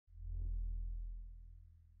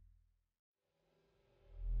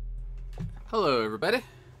Hello everybody,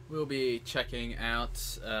 we'll be checking out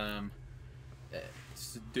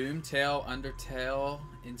DOOMTALE UnderTale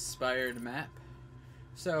Inspired Map.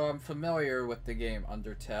 So I'm familiar with the game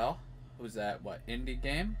Undertale. Was that what, indie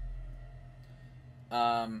game?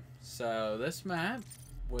 So this map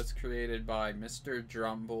was created by Mr.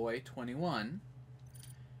 Drumboy21.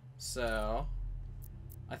 So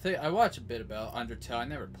I think I watched a bit about Undertale. I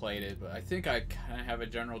never played it, but I think I kind of have a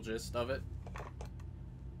general gist of it.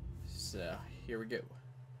 So here we go.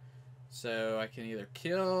 So I can either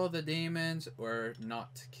kill the demons or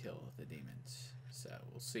not kill the demons. So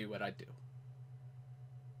we'll see what I do.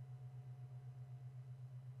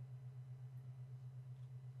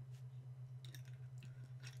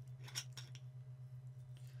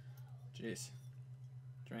 Jeez.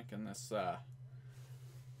 Drinking this,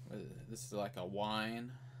 this is like a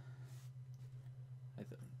wine.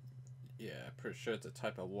 Yeah, pretty sure it's a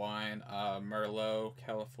type of wine. Merlot,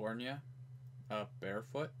 California.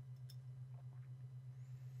 Barefoot.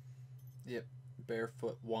 Yep,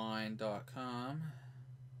 barefootwine.com.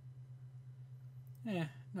 Yeah,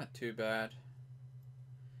 not too bad.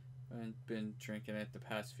 I've been drinking it the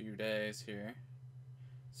past few days here.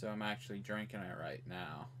 So I'm actually drinking it right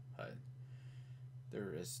now. But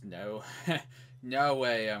there is no no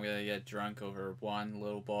way I'm gonna get drunk over one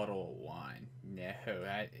little bottle of wine. No,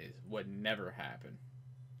 would never happen.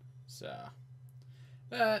 So,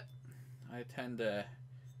 but I tend to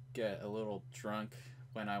get a little drunk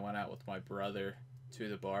when I went out with my brother to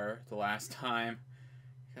the bar the last time.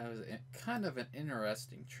 It was kind of an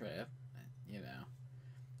interesting trip, you know.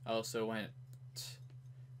 I also went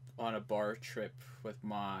on a bar trip with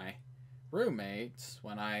my roommates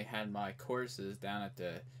when I had my courses down at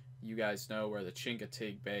the, you guys know where the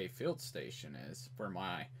Chincoteague Bay Field Station is, for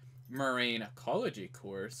my marine ecology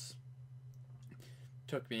course.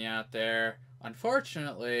 Took me out there.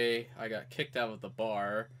 Unfortunately, I got kicked out of the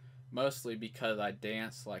bar, mostly because I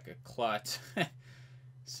danced like a clut.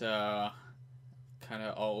 So, kind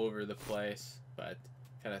of all over the place, but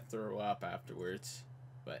kind of threw up afterwards.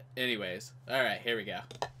 But anyways, alright, here we go.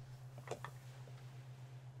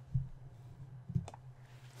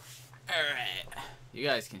 Alright, you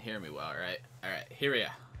guys can hear me well, right? Alright, here we go.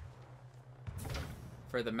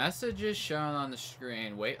 For the messages shown on the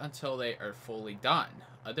screen, wait until they are fully done.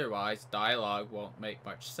 Otherwise, dialogue won't make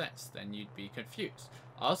much sense, then you'd be confused.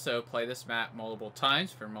 Also, play this map multiple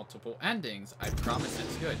times for multiple endings. I promise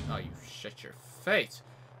it's good. Oh, you shut your face.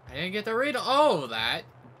 I didn't get to read all of that.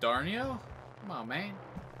 Darn you. Come on, man.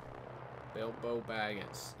 Bilbo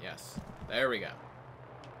Baggans. Yes. There we go.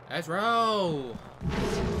 Let's roll.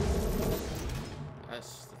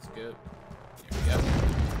 Yes, that's good. Here we go.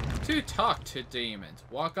 To talk to demons,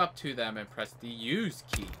 walk up to them and press the use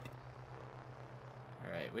key.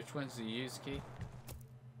 Alright, which one's the use key?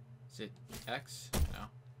 Is it X? No.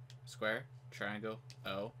 Square? Triangle?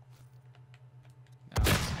 O? No.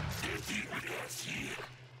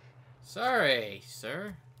 Sorry,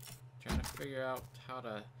 sir. Trying to figure out how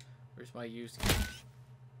to... Where's my use key?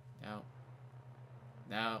 No.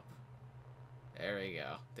 Nope. There we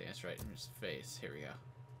go. Dance right in his face. Here we go.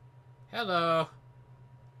 Hello!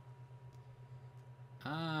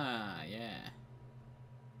 Ah, yeah.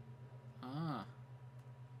 Ah.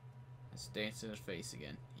 Let's dance in his face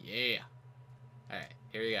again. Yeah. Alright,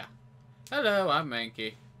 here we go. Hello, I'm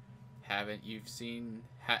Mankey. Haven't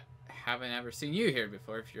ever seen you here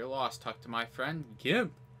before. If you're lost, talk to my friend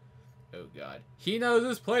Gimp. Oh god. He knows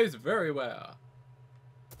this place very well.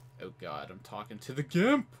 Oh god, I'm talking to the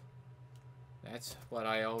Gimp. That's what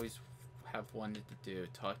I always have wanted to do.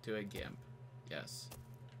 Talk to a Gimp. Yes.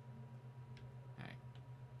 Alright.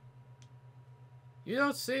 You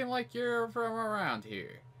don't seem like you're from around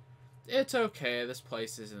here. It's okay, this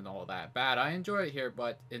place isn't all that bad. I enjoy it here,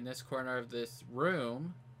 but in this corner of this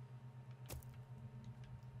room...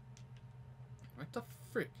 What the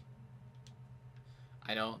frick?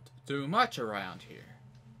 I don't do much around here.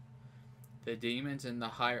 The demons in the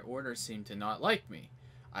higher order seem to not like me.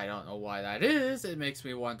 I don't know why that is. It makes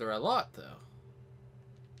me wonder a lot, though.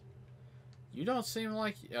 You don't seem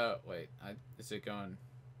like... Oh, wait. Is it going...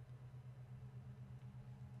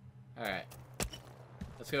 Alright.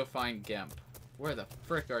 Let's go find Gimp. Where the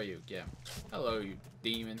frick are you, Gimp? Hello, you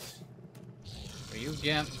demons. Are you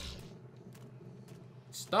Gimp?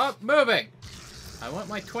 Stop moving! I want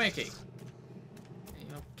my Twinkie.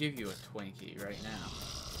 I'll give you a Twinkie right now.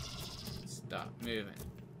 Stop moving.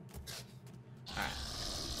 Alright.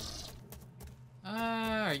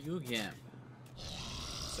 Are you Gimp?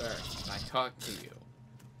 Sir, can I talk to you?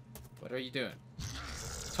 What are you doing?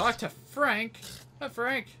 Talk to Frank?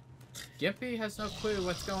 Frank? Gimpy has no clue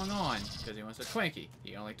what's going on because he wants a Twinkie.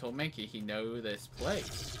 He only told Minky he knew this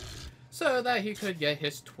place so that he could get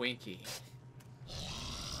his Twinkie.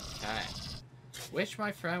 Okay. Wish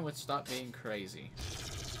my friend would stop being crazy.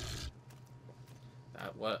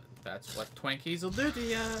 That's what Twinkies will do to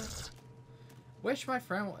ya. Wish my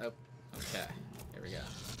friend would... Oh, okay. Here we go.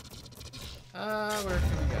 Where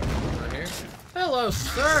can we go? Over here? Hello,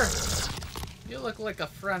 sir! You look like a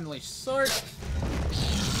friendly sort. You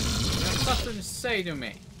have something to say to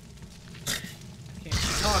me. I can't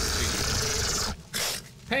talk to you.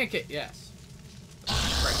 Pinky, yes.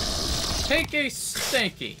 Pinky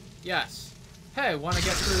Stinky, yes. Hey, want to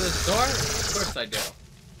get through this door? Of course I do.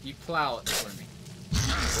 You plow it for me.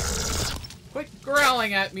 Quit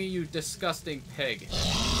growling at me, you disgusting pig.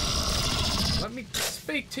 Let me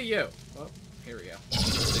speak to you. Oh, here we go.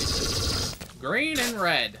 Green and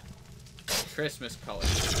red. Christmas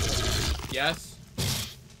colors. Yes?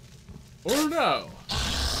 Or no?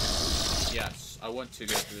 Yes, I want to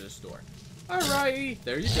get through this door. Alrighty,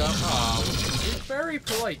 there you go. Aw, you're very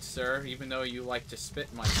polite, sir, even though you like to spit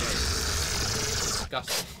in my face.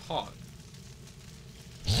 Disgusting hog.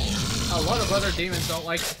 A lot of other demons don't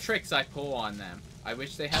like the tricks I pull on them. I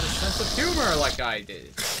wish they had a sense of humor like I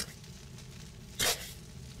did.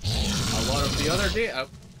 A lot of the other demons... Oh.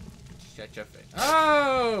 Shut your face.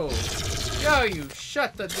 Oh! Yo, you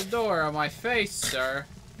shut the door on my face, sir.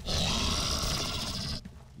 You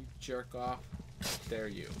jerk off. There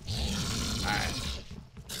you. Alright.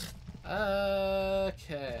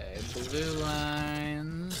 Okay. Blue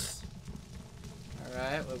lines.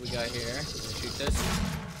 Alright, what we got here? Shoot this.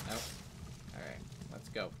 Oh. Alright, let's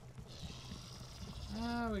go.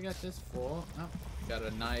 We got this full. Oh, got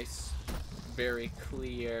a nice, very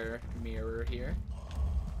clear mirror here.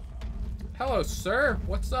 Hello, sir.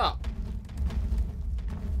 What's up?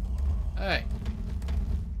 Hey.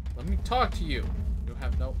 Let me talk to you. You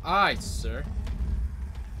have no eyes, sir.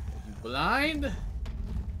 Are you blind?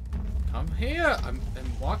 Come here. I'm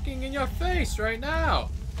walking in your face right now.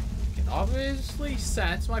 You can obviously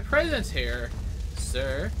sense my presence here,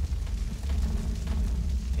 sir.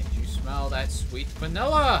 Can't you smell that sweet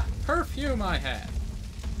vanilla perfume I have?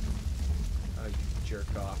 Oh, you jerk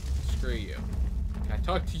off. Screw you. Can I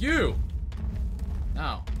talk to you?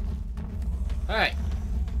 No. Hey.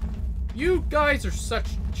 You guys are such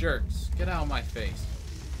jerks. Get out of my face.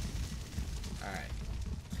 Alright.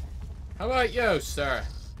 How about you, sir?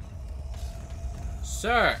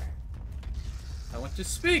 Sir. I want to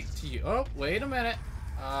speak to you. Oh, wait a minute.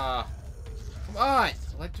 Come on.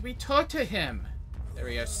 Let me talk to him. There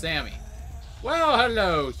we go, Sammy. Well,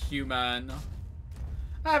 hello, human.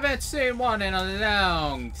 I haven't seen one in a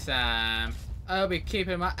long time. I'll be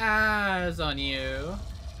keeping my eyes on you.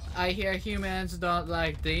 I hear humans don't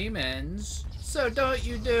like demons, so don't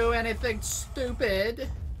you do anything stupid.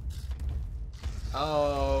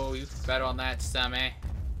 Oh, you bet on that, Sammy.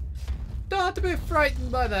 Don't be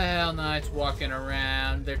frightened by the Hell Knights walking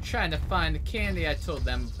around. They're trying to find the candy I told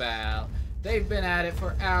them about. They've been at it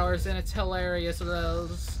for hours, and it's hilarious,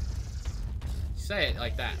 lols. Say it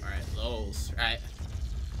like that, right? Lols, right?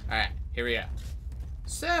 Alright, here we go.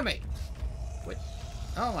 Sammy! What?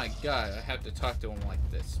 Oh my god, I have to talk to him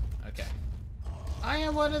like this. Okay. I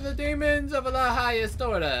am one of the demons of the highest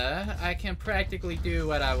order. I can practically do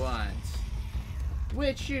what I want.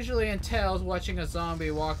 Which usually entails watching a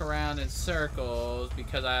zombie walk around in circles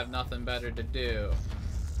because I have nothing better to do.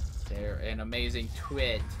 They're an amazing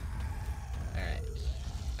twit. Alright.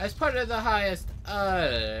 As part of the highest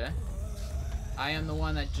order, I am the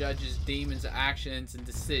one that judges demons' actions and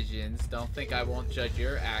decisions. Don't think I won't judge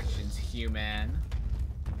your actions, human.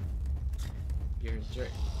 You're a jerk.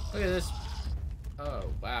 Look at this. Oh,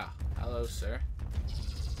 wow. Hello, sir.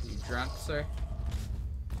 Are you drunk, sir?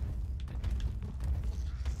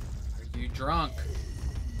 Are you drunk?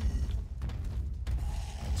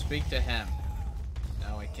 Let's speak to him.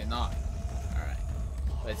 No, I cannot. Alright.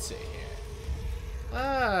 Let's see here.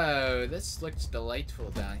 Oh, this looks delightful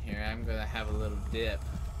down here. I'm gonna have a little dip.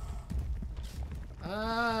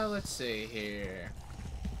 Let's see here.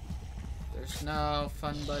 There's no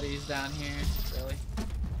fun buddies down here, really?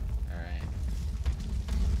 Alright.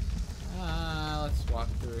 Let's walk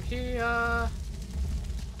through here.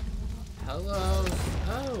 Hello.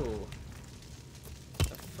 Oh. What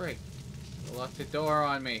the frick? You locked the door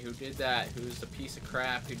on me. Who did that? Who's the piece of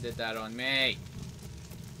crap who did that on me?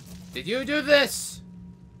 Did you do this?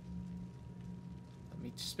 Let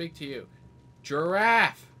me speak to you.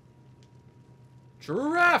 Giraffe.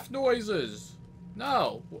 Giraffe noises.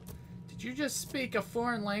 No. Did you just speak a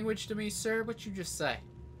foreign language to me, sir? What'd you just say?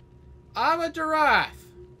 I'm a giraffe.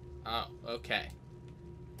 Oh, okay.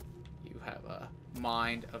 a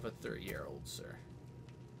mind of a 3-year-old, sir.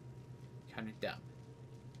 Kind of dumb.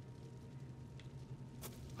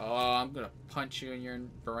 Oh, I'm gonna punch you in your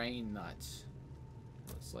brain nuts.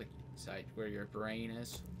 Looks like inside where your brain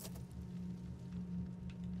is.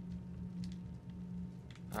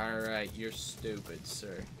 Alright, you're stupid,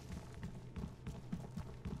 sir.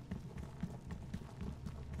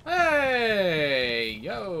 Hey!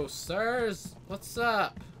 Yo, sirs! What's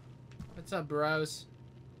up? What's up, bros?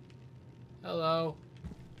 Hello?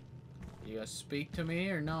 You gonna speak to me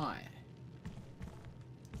or not?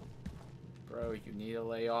 Bro, you need to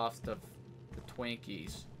lay off the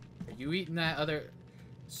Twinkies. Are you eating that other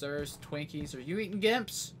sir's Twinkies? Are you eating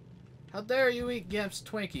Gimps? How dare you eat Gimps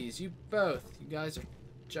Twinkies? You both. You guys are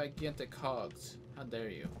gigantic hogs. How dare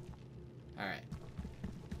you? Alright.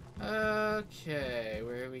 Okay,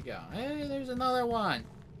 where we go? Hey, there's another one.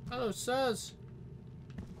 Hello, sirs.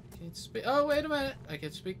 Can't speak. Oh, wait a minute. I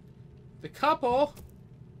can speak. The couple.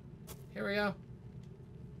 Here we go.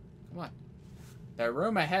 Come on. The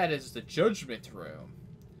room ahead is the judgment room.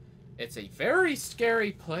 It's a very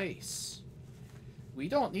scary place. We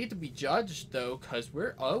don't need to be judged, though, because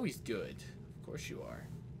we're always good. Of course you are.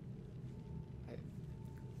 I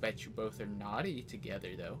bet you both are naughty together,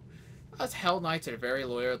 though. Us Hell Knights are very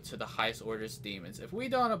loyal to the highest orders demons. If we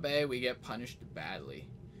don't obey, we get punished badly.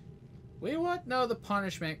 We won't know the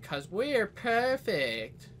punishment because we're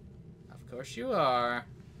perfect. Of course you are.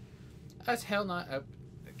 Us Hell Knights... Oh,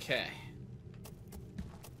 okay.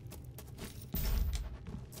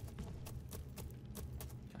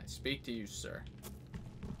 Can I speak to you, sir?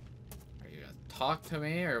 Are you gonna talk to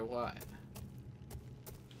me or what?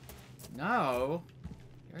 No.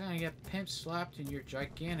 You're gonna get pimp slapped in your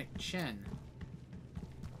gigantic chin.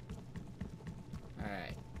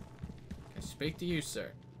 Alright. Can I speak to you,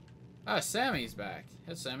 sir? Oh, Sammy's back.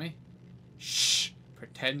 Hey, Sammy. Shh!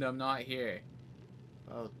 Pretend I'm not here.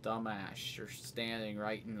 Oh, dumbass. You're standing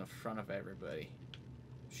right in the front of everybody.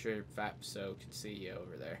 I'm sure Fatso can see you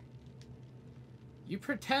over there. You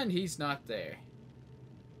pretend he's not there.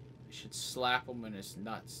 I should slap him in his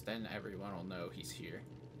nuts. Then everyone will know he's here.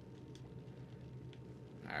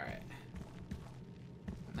 Alright.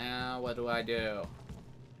 Now, what do I do?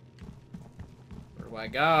 Where do I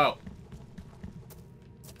go?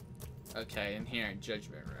 Okay, in here, in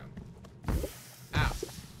Judgment Room. Ow.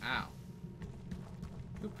 Ow.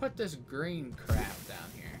 Who put this green crap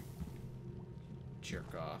down here?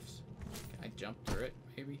 Jerk-offs. Can I jump through it,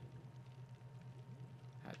 maybe?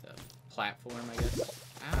 Had to platform, I guess.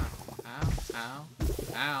 Ow. Ow. Ow.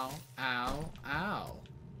 Ow. Ow. Ow.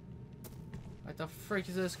 What the freak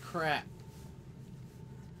is this crap?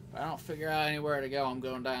 If I don't figure out anywhere to go, I'm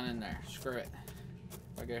going down in there. Screw it.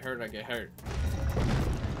 If I get hurt, I get hurt.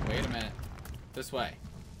 Wait a minute. This way.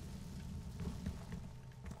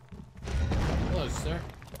 Hello, sir.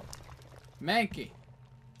 Mankey.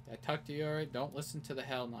 Did I talk to you already? Don't listen to the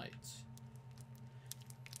Hell Knights.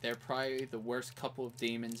 They're probably the worst couple of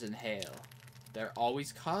demons in hell. They're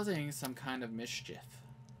always causing some kind of mischief.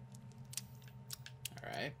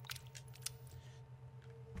 Alright.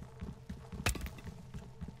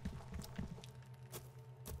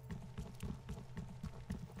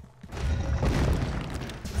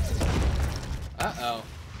 Uh-oh.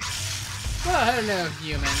 Well, hello,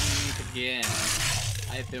 human. We meet again.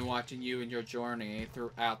 I've been watching you in your journey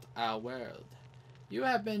throughout our world. You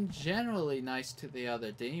have been generally nice to the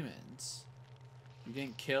other demons. You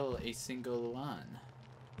didn't kill a single one.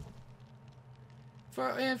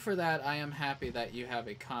 For that, I am happy that you have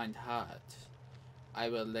a kind heart. I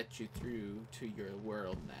will let you through to your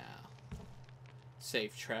world now.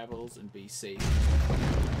 Safe travels and be safe.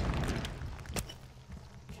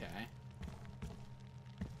 Okay.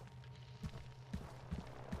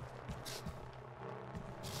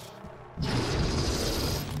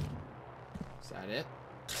 Is that it?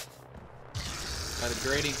 Got a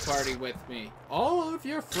grading party with me. All of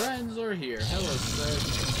your friends are here. Hello,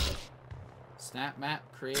 sir. Snapmap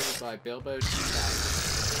created by Bilbo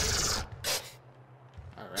T-Baggans.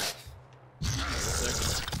 Alright.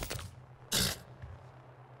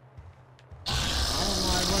 All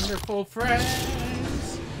my wonderful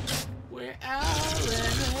friends. We're out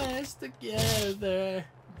in this together.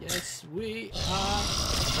 Yes, we are.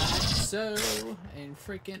 Fatso and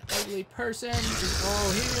freaking ugly person is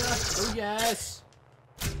all here. Oh, yes.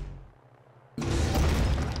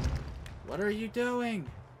 What are you doing?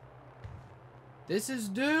 This is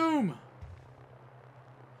Doom.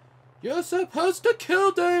 You're supposed to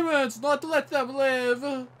kill demons, not let them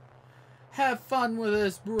live. Have fun with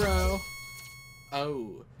this, bro.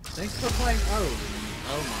 Oh, thanks for playing.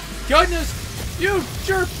 Oh my goodness. You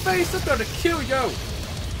jerk face, I'm gonna kill you.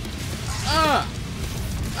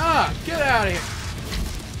 Get out of here.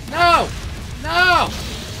 No! No!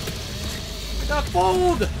 I got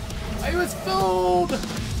fooled! I was fooled!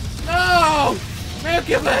 No!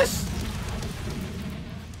 Incubus!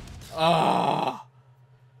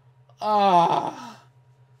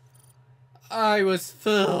 I was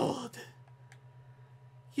fooled.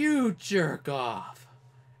 You jerk off.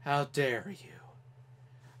 How dare you?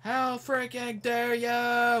 How freaking dare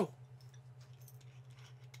you?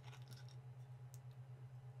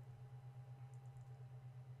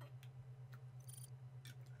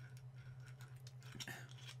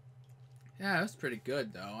 Yeah, it was pretty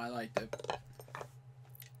good though. I liked it.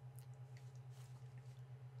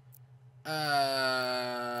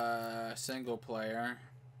 Single player.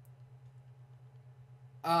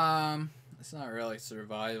 It's not really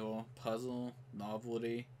survival. Puzzle,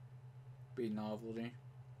 novelty. Be novelty.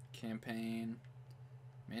 Campaign.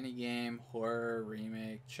 Minigame, horror,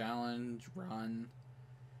 remake, challenge, run.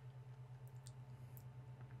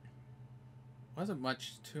 Wasn't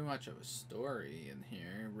too much of a story in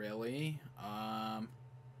here, really.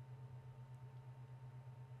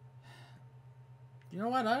 You know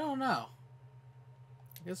what? I don't know.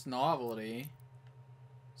 I guess novelty.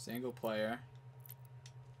 Single player.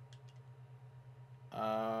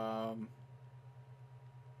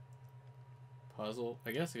 Puzzle.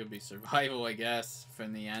 I guess it could be survival, I guess,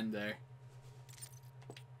 from the end there.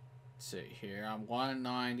 Let's see here. I'm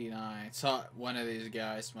 199. So one of these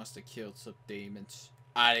guys must have killed some demons.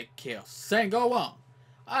 I didn't kill single one.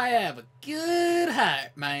 I have a good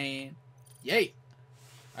heart, man. Yay.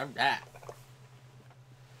 Alright.